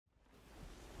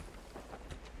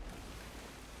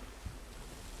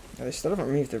Yeah, they still haven't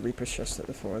removed the Reaper chest at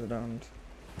the fort of the damned.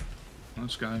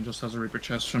 This guy just has a Reaper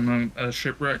chest from a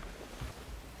shipwreck.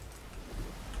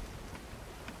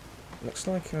 Looks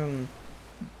like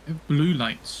Blue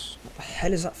lights. what the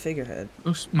hell is that figurehead?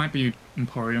 Looks might be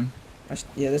Emporium.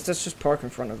 Yeah, there's just park in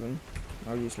front of him.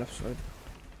 I'll use left side.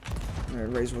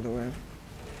 Alright, raise all the way.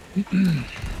 Yeah,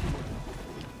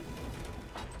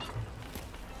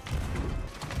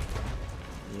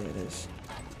 it is.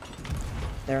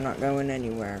 They're not going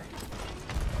anywhere.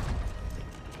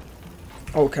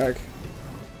 Oh, keg.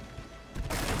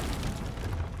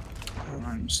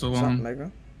 I'm still Is that on. Mega?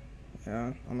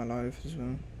 Yeah, I'm alive as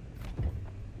well.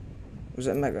 Was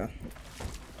it Mega?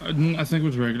 I think it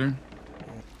was regular.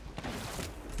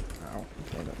 Ow,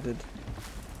 okay, that did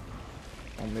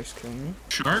almost kill me.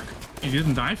 Shark? He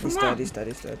didn't die from He's that? dead, he's dead,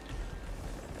 he's dead.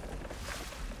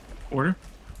 Order?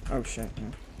 Oh shit, yeah.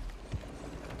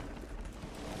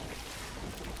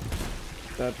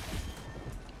 Dead.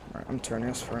 Right, I'm turning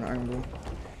this for an angle.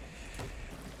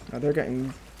 Now they're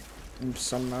getting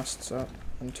some masts up.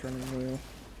 I'm turning the wheel.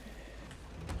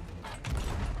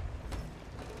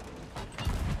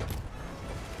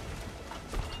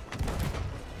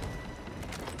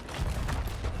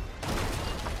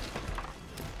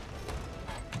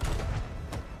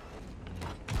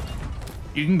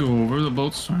 You can go over, the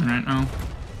boat's fine right now.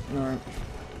 Alright.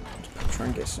 Just try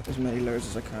and get as many loads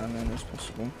as I can in as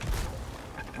possible.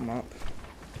 I'm up.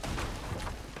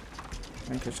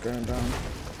 Anchor's going down.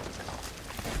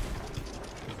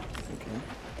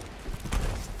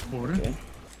 Okay. Order? Okay.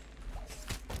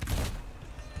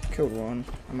 Killed one.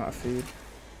 I'm out of food.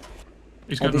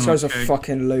 He's Oh, got these another guys are keg.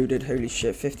 fucking loaded. Holy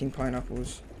shit. 15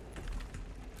 pineapples.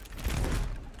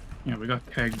 Yeah, we got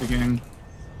keg the gang.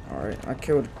 Alright, I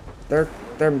killed. They're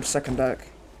second deck.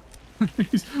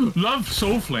 Love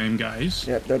Soul Flame, guys.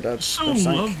 Yep, they're dead. So They're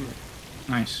sank. lovely.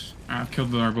 Nice. I've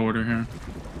killed our border here.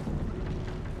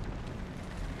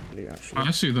 Actually.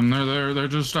 I see them. They're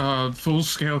just full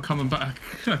scale coming back.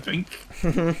 I think.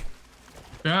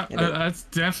 Yeah, that's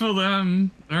definitely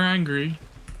them. They're angry.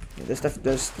 Yeah, there's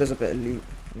a bit of loot.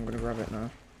 I'm gonna grab it now.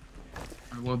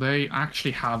 Well, they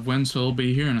actually have wind, so they'll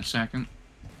be here in a second.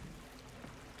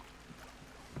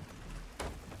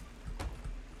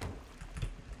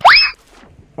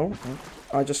 Oh,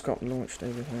 I just got launched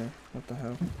over here. What the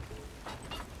hell?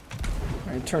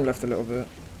 I turn left a little bit.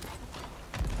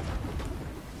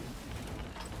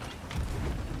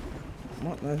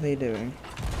 What are they doing?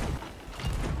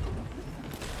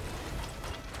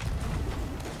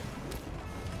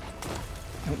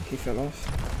 Oh, he fell off.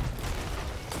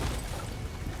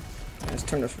 Yeah, let's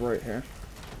turn this right here.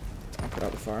 I'll put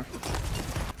out the fire.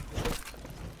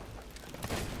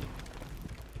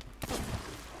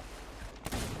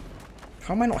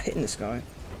 How am I not hitting this guy?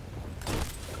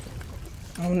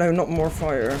 Oh no, not more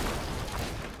fire.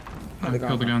 I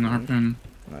killed the guy on the harpoon.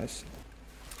 Nice.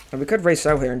 And we could race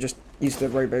out here and just use the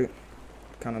rowboat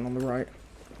cannon on the right.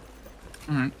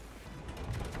 Alright.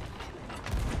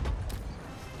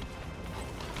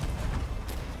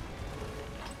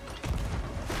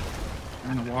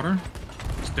 In the water.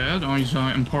 He's dead. Oh, he's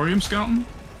Emporium scouting.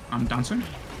 I'm dancing.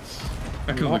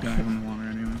 I killed the guy in the water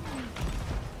anyway.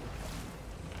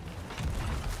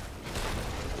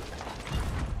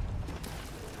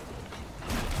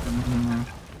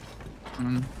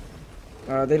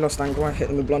 They lost angle. I hit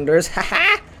them with blunders.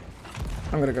 Haha!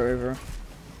 I'm gonna go over.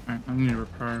 Alright, I need a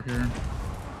repair here.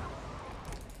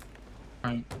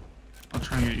 Alright. I'll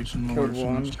try and get you some more. Killed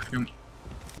one.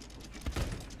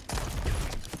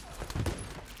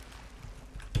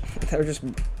 They were just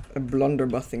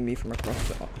blunderbussing me from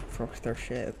across their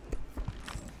ship.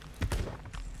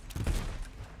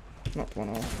 Knocked one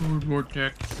off. Forward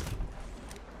vortex.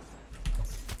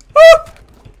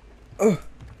 Oh!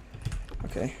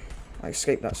 Okay. I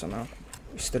escaped that somehow.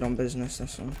 We stood on business,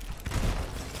 this one.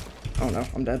 Oh no,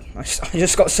 I'm dead. I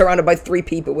just got surrounded by 3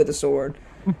 people with a sword.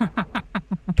 I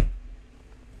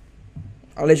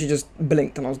literally just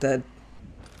blinked and I was dead.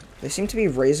 They seem to be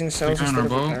raising cells instead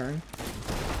of repairing.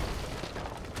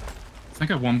 I think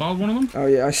I one-balled one of them. Oh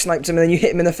yeah, I sniped him and then you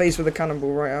hit him in the face with a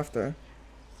cannonball right after.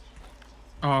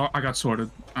 Oh, I got sorted.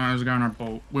 There's a guy on our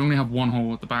boat. We only have one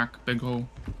hole at the back, big hole.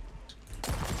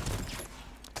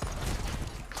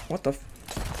 What the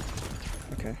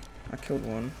Okay, I killed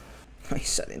one. I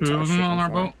set the Who entire wasn't ship on our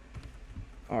fire. boat?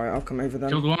 Alright, I'll come over then.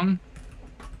 Killed one.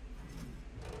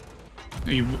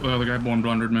 The other guy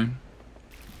blundered me.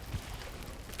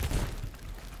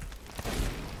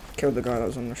 Killed the guy that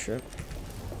was on the ship.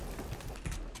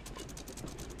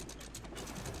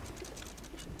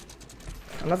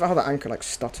 I love how the anchor like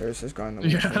stutters. This guy in the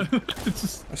water. Yeah.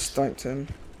 I sniped him.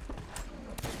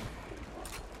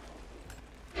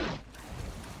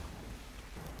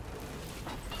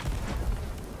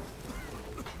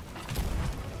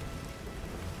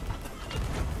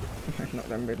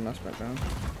 bring the mouse back down.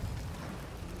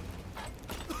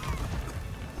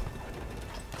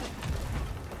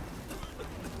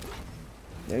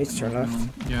 Yeah, you need to turn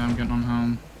left. Yeah, I'm getting on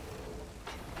home.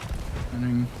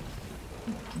 I'm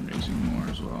raising more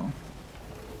as well.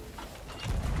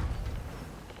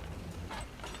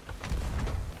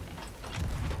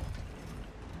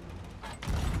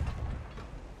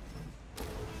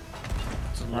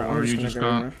 It's a lower you just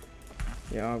got. Over.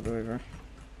 Yeah, I'll go over.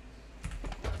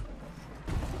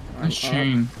 Nice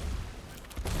chain.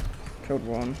 Killed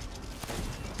one.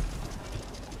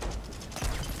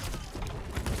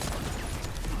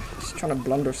 He's trying to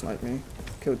blunder snipe me.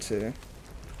 Killed two.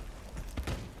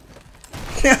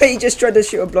 He just tried to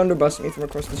shoot a blunderbuss at me from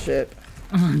across the ship.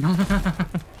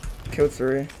 Killed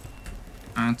three.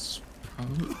 That's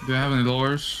probably... Do they have any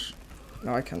lures?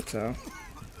 No, I can't tell.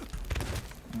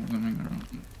 I mean,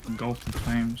 they're engulfed in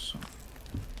flames.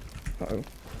 So. Uh-oh.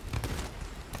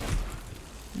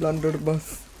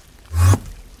 Blunderbuss.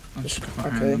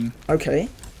 Okay. Okay.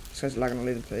 This guy's lagging all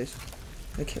over the place.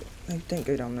 Okay. No, don't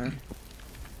go down there.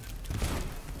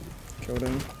 Killed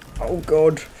him. Oh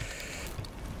god.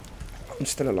 I'm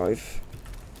still alive.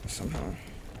 Somehow.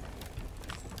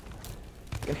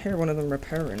 I can hear one of them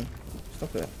repairing.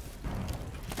 Stop it.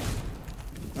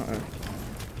 Uh-oh.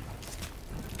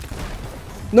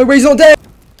 No, he's not dead!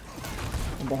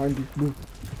 I'm behind you. Boo.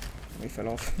 He fell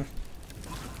off.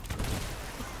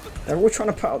 They're all trying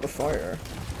to put out the fire.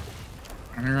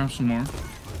 I'm gonna grab some more.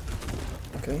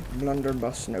 Okay,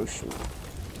 blunderbuss, no shoot.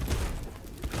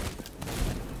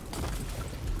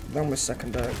 Then with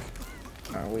second deck.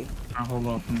 Are we? I'll hold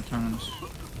off on the cannons.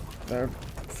 They're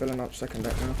filling up second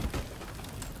deck now.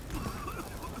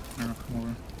 They'll come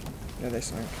over. Yeah, they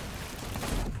sank.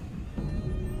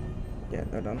 Yeah,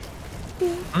 they're done.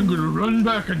 I'm gonna run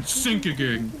back and sink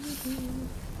again.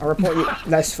 I'll report you.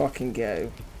 Let's fucking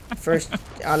go. First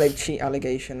cheat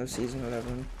allegation of season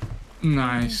 11.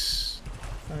 Nice.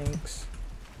 Thanks.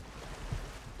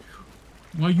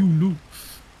 Why you noob?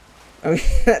 Oh,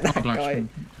 yeah, that Black guy. screen.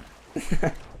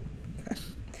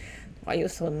 Why are you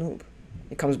so noob?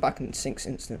 He comes back and sinks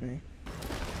instantly.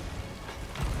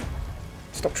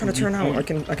 Stop trying to turn out. I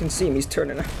can see him. He's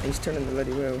turning. He's turning the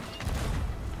bloody wheel.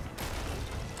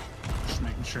 Just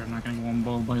making sure I'm not getting one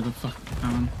ball by the fucking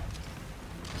cannon.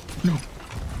 No.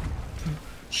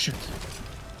 Shit.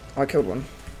 I killed one.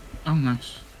 Oh,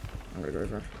 nice. I'm gonna go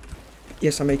over.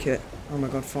 Yes, I make it. Oh my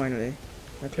god, finally.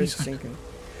 They're close to sinking.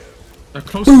 They're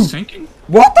close to sinking?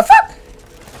 What the fuck?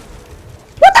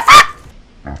 What the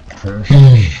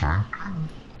fuck?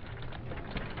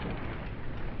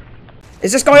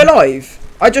 Is this guy alive?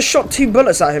 I just shot 2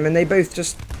 bullets at him and they both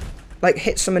just, like,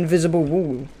 hit some invisible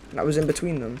wall that was in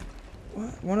between them.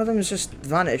 What? One of them just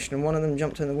vanished and one of them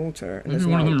jumped in the water. And Maybe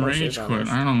one of them rage quit,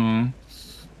 I don't know.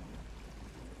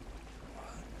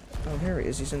 Oh, here he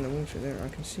is. He's in the water there. I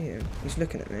can see him. He's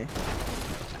looking at me.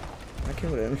 I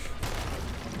killed him.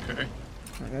 Okay.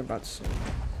 Right, they're about to see.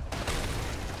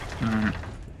 Alright.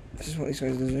 This is what these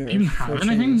guys deserve. Do you even have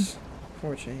anything?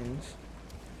 4 chains.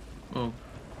 Oh.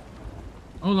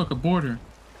 Oh, look, a border.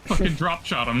 Fucking drop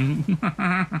shot him.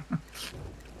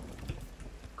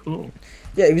 Cool.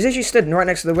 Yeah, he was actually stood right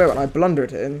next to the wheel and I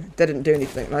blundered him. Didn't do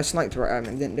anything. And I sniped right at him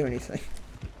and didn't do anything.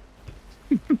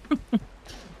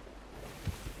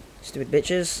 Stupid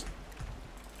bitches.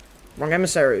 Wrong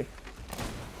emissary.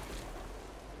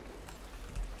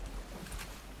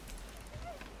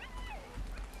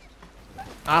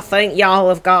 I think y'all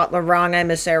have got the wrong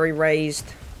emissary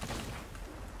raised.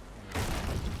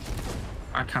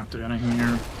 I can't do anything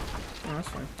here. Oh, that's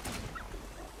fine.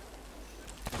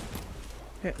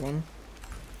 Hit one.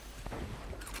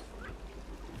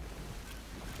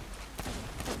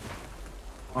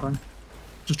 Bottom.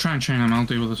 Just try and chain him, I'll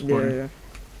deal with this border. Yeah.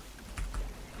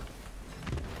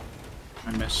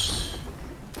 I missed.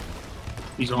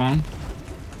 He's on.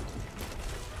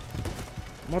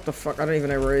 What the fuck? I don't even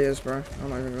know where he is, bro. I'm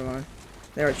not even gonna lie.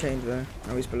 They are chained there.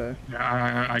 Oh, he's below.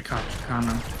 Yeah, I caught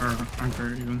cannon, or anchor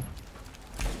even.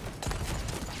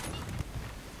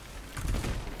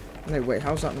 No, wait,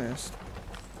 how's that missed?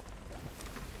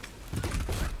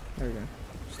 There we go.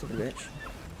 Stupid bitch.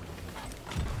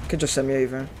 Could just send me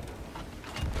over.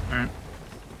 Alright.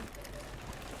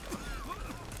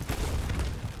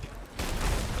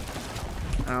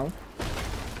 Ow.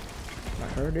 I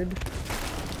hurted.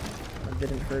 I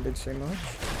didn't hurted so much.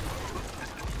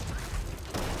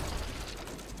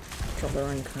 Drop their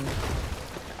anchor.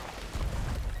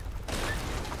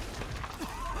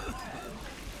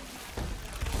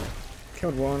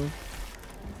 Killed one.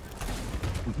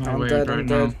 I'm dead, I'm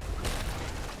dead.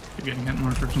 You're getting hit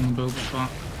markers on the build spot.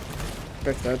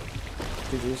 Both dead.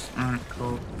 GG's. Alright,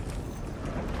 cool.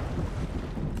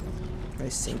 They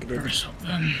synced it. First up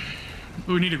then.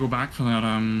 We need to go back for that,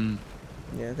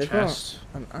 Yeah, they've chest.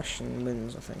 got Ashen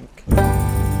Winds, I think.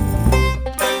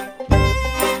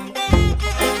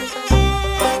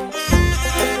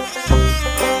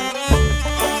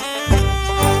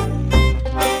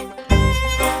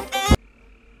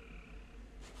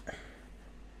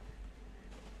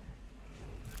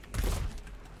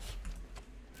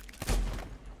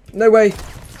 No way!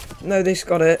 No, they've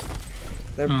got it.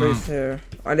 They're both here.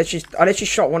 I literally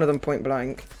shot one of them point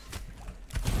blank.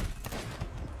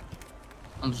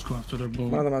 I'll just go after their bow.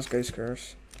 One of them has ghost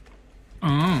curse.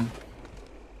 Oh.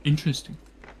 Interesting.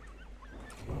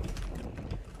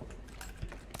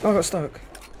 Oh, I got stuck.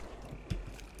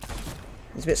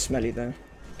 He's a bit smelly though.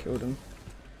 Killed him.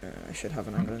 I should have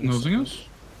an ambulance. Nosing us?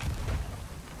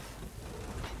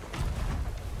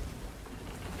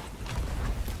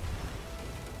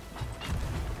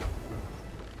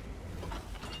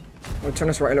 We'll turn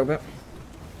us right a little bit.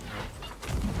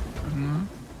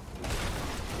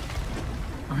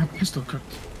 I have pistol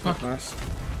cooked. Fuck. Nice.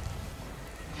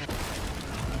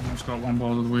 Almost got one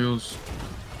ball of the wheels.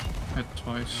 Hit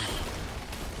twice.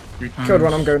 3 times. Killed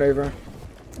one, I'm going over.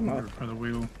 I'm up. For the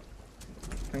wheel.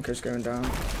 Anchor's going down.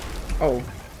 Oh,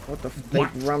 what the f- They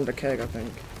What? rammed a keg, I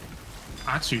think.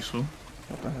 That's useful.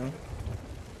 What the hell?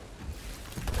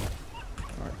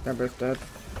 Alright, they're both dead.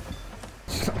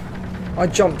 I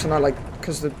jumped and I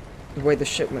because the way the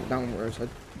ship went downwards, I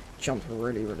jumped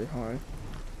really, really high.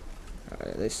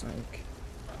 They sank.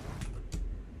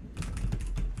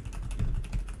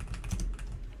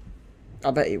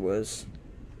 I bet he was.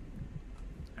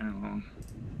 I don't know.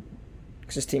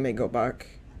 Because his teammate got back.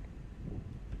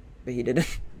 But he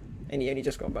didn't. And he only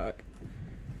just got back.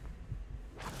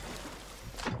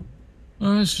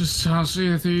 Well, that's just how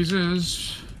Sea of Thieves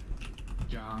is.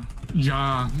 Yeah.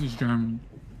 Yeah, he's German.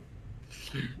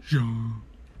 Yeah.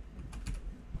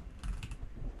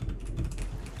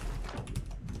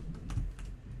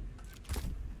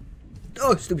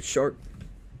 Oh, stupid shark.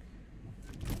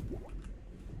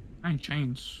 9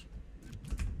 chains.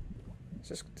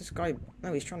 Is this guy...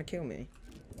 No, he's trying to kill me.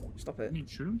 Stop it. You need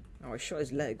to shoot him? Oh, I shot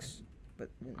his legs. But...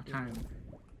 I can't.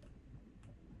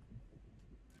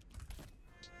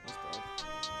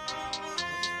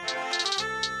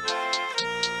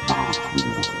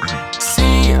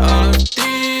 Sea of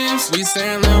Thieves, we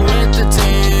sailing with the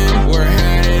team. We're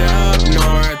headed up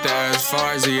north as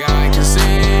far as the eye can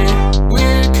see.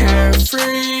 We're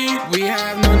carefree, we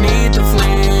have no need to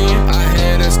flee. I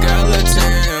hit a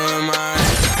skeleton in my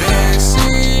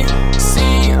backseat.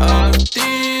 Sea of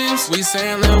Thieves, we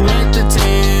sailing with the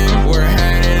team. We're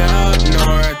headed up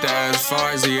north as far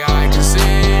as the eye can see.